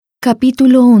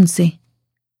Capítulo 11.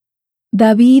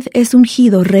 David es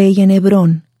ungido rey en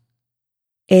Hebrón.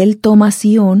 Él toma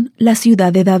Sión, la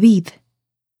ciudad de David.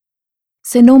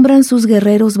 Se nombran sus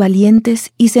guerreros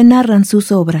valientes y se narran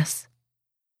sus obras.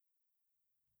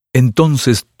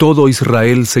 Entonces todo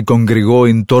Israel se congregó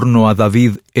en torno a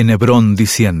David en Hebrón,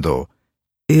 diciendo: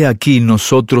 He aquí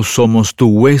nosotros somos tu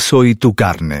hueso y tu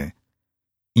carne.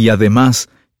 Y además,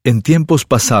 en tiempos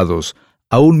pasados,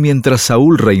 aun mientras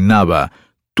Saúl reinaba,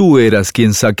 tú eras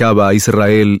quien sacaba a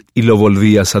Israel y lo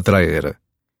volvías a traer.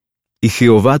 Y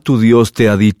Jehová tu Dios te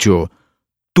ha dicho: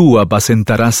 Tú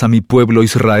apacentarás a mi pueblo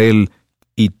Israel,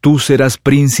 y tú serás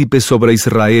príncipe sobre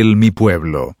Israel mi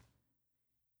pueblo.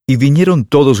 Y vinieron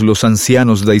todos los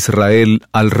ancianos de Israel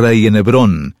al rey en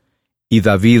Hebrón, y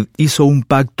David hizo un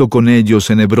pacto con ellos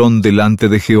en Hebrón delante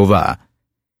de Jehová.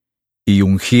 Y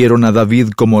ungieron a David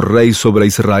como rey sobre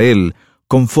Israel,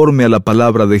 conforme a la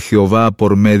palabra de Jehová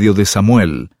por medio de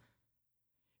Samuel.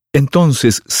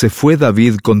 Entonces se fue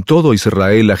David con todo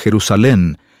Israel a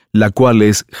Jerusalén, la cual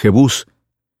es Jebús,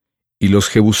 y los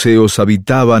jebuseos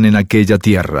habitaban en aquella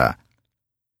tierra.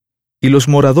 Y los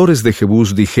moradores de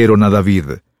Jebús dijeron a David: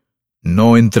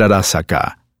 No entrarás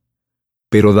acá.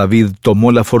 Pero David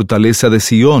tomó la fortaleza de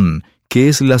Sión, que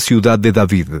es la ciudad de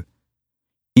David.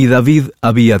 Y David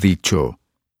había dicho: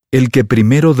 El que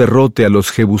primero derrote a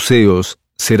los jebuseos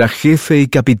será jefe y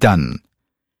capitán.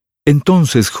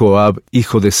 Entonces Joab,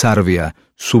 hijo de Sarvia,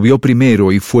 subió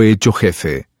primero y fue hecho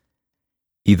jefe.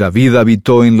 Y David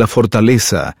habitó en la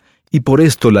fortaleza, y por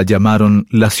esto la llamaron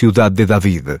la ciudad de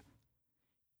David.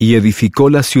 Y edificó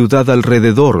la ciudad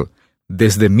alrededor,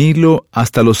 desde Milo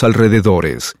hasta los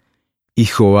alrededores, y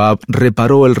Joab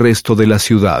reparó el resto de la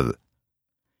ciudad.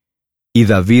 Y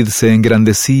David se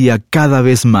engrandecía cada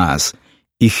vez más,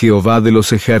 y Jehová de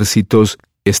los ejércitos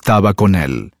estaba con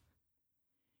él.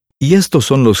 Y estos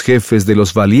son los jefes de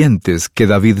los valientes que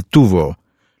David tuvo,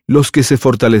 los que se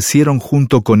fortalecieron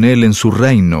junto con él en su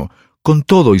reino, con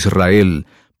todo Israel,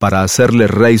 para hacerle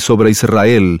rey sobre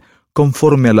Israel,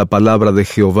 conforme a la palabra de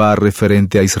Jehová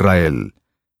referente a Israel.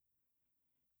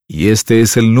 Y este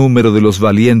es el número de los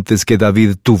valientes que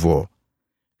David tuvo: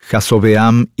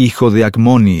 Jasobeam, hijo de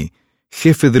Acmoni,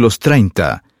 jefe de los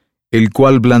 30, el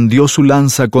cual blandió su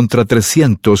lanza contra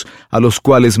 300, a los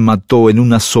cuales mató en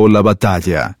una sola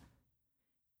batalla.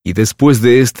 Y después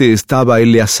de éste estaba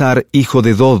Eleazar, hijo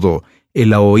de Dodo,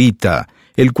 el ahoita,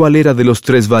 el cual era de los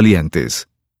 3 valientes.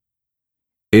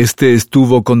 Este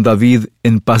estuvo con David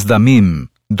en Pasdamim,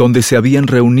 donde se habían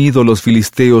reunido los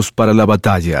filisteos para la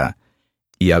batalla.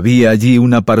 Y había allí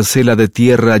una parcela de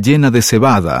tierra llena de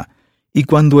cebada, y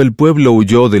cuando el pueblo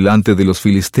huyó delante de los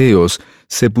filisteos,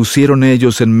 se pusieron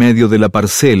ellos en medio de la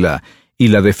parcela, y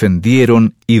la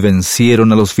defendieron y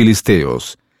vencieron a los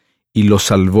filisteos. Y los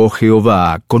salvó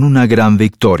Jehová con una gran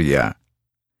victoria.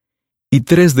 Y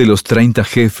 3 de los 30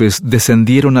 jefes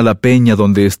descendieron a la peña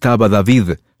donde estaba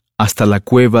David, hasta la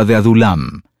cueva de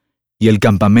Adulam, y el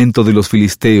campamento de los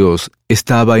filisteos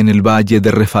estaba en el valle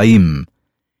de Refaim.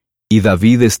 Y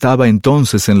David estaba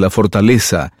entonces en la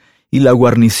fortaleza, y la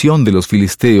guarnición de los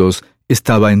filisteos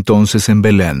estaba entonces en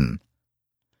Belén.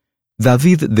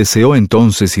 David deseó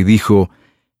entonces y dijo: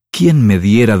 ¿Quién me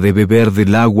diera de beber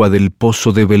del agua del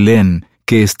pozo de Belén,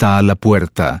 que está a la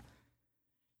puerta?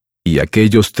 Y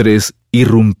aquellos 3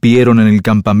 irrumpieron en el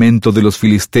campamento de los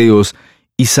filisteos,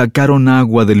 y sacaron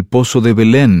agua del pozo de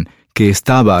Belén, que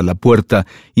estaba a la puerta,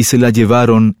 y se la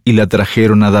llevaron y la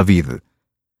trajeron a David.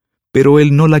 Pero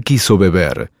él no la quiso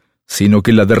beber, sino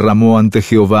que la derramó ante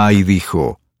Jehová y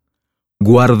dijo: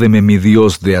 Guárdeme mi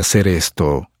Dios de hacer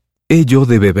esto. ¿He yo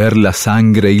de beber la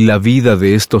sangre y la vida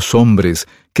de estos hombres,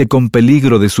 que con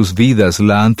peligro de sus vidas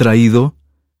la han traído?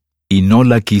 Y no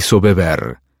la quiso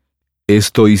beber.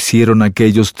 Esto hicieron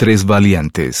aquellos 3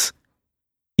 valientes.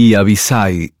 Y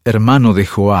Abisai, hermano de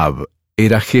Joab,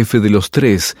 era jefe de los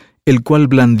 3, el cual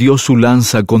blandió su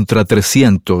lanza contra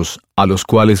 300, a los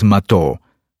cuales mató,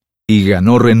 y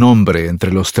ganó renombre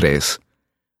entre los 3.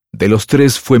 De los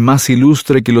 3 fue más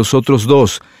ilustre que los otros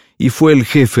 2, y fue el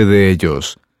jefe de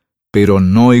ellos, pero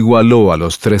no igualó a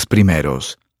los 3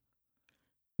 primeros.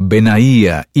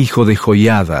 Benaía, hijo de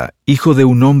Joiada, hijo de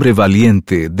un hombre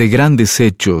valiente, de grandes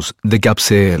hechos, de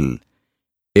Cabseel.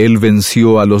 Él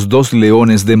venció a los 2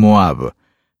 leones de Moab.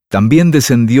 También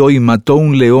descendió y mató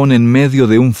un león en medio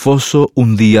de un foso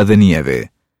un día de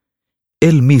nieve.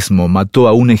 Él mismo mató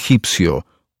a un egipcio,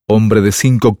 hombre de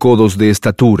 5 codos de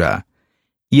estatura,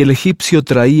 y el egipcio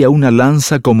traía una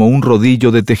lanza como un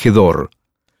rodillo de tejedor.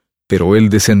 Pero él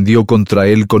descendió contra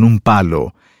él con un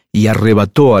palo, y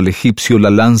arrebató al egipcio la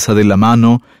lanza de la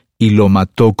mano, y lo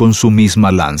mató con su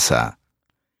misma lanza.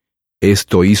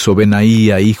 Esto hizo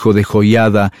Benaía, hijo de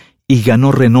Joiada, y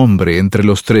ganó renombre entre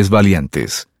los 3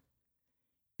 valientes.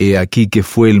 He aquí que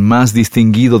fue el más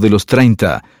distinguido de los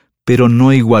 30, pero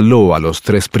no igualó a los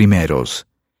 3 primeros.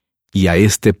 Y a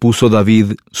éste puso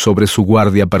David sobre su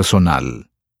guardia personal.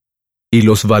 Y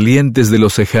los valientes de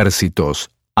los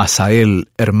ejércitos, Asael,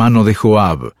 hermano de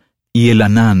Joab, y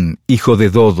Elhanán, hijo de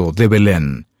Dodo, de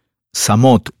Belén,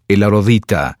 Samot, el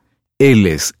arodita,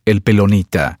 Eles, el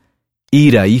pelonita,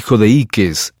 Ira, hijo de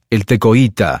Iques, el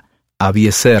tecoita,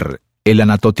 Abieser, el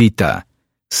anatotita,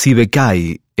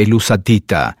 Sibecai, el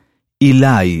usatita,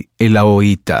 Ilai, el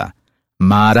ahoita,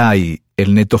 Maarai,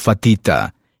 el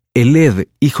netofatita, Eled,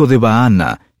 hijo de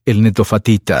Baana, el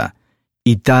netofatita,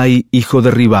 Itai, hijo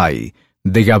de Ribai,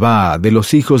 de Gabaa, de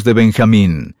los hijos de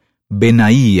Benjamín,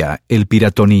 Benaía, el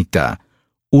piratonita,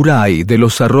 Urai, de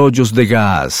los arroyos de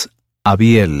Gaas,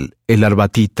 Abiel, el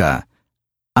arbatita,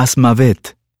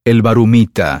 Asmavet, el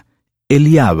barumita,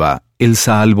 Eliaba, el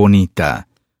saalbonita,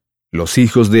 los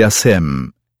hijos de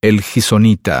Asem, el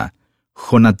gisonita,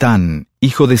 Jonatán,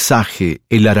 hijo de Saje,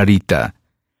 el ararita,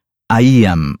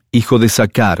 Ahíam, hijo de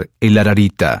Sacar, el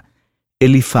ararita,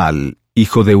 Elifal,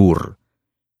 hijo de Ur,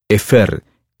 Efer,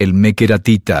 el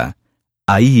mequeratita,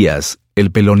 Ahías,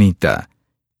 el pelonita,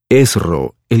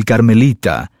 Esro, el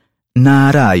carmelita,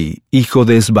 Naarai, hijo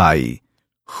de Esbai,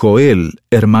 Joel,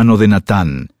 hermano de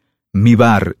Natán,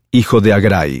 Mibar, hijo de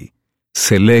Agrai,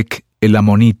 Selec, el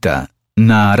amonita,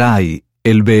 Naarai,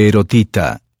 el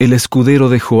beerotita, el escudero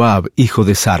de Joab, hijo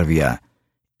de Sarvia,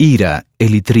 Ira,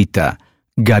 el itrita,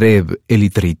 Gareb, el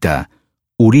itrita,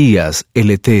 Urías,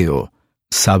 el eteo,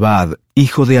 Sabad,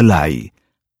 hijo de Alai,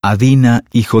 Adina,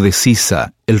 hijo de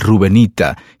Sisa, el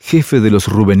rubenita, jefe de los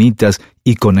rubenitas,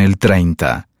 y con él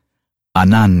 30.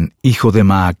 Anán, hijo de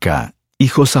Maaca, y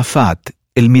Josafat,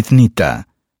 el mitnita,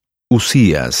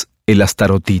 Usías, el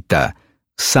astarotita,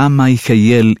 Sama y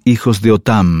Jehiel, hijos de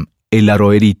Otam, el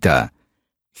aroerita,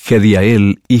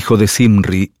 Gediael, hijo de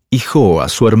Simri, y Joa,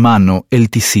 su hermano, el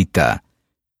tisita,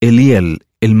 Eliel,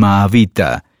 el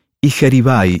maavita, y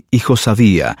Jeribai, y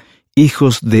Josabía,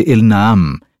 hijos de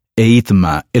Elnaam, e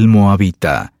Itma, el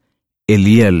moabita,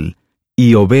 Eliel,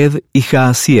 y Obed, y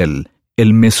Jaasiel,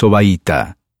 el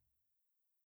mesobaita,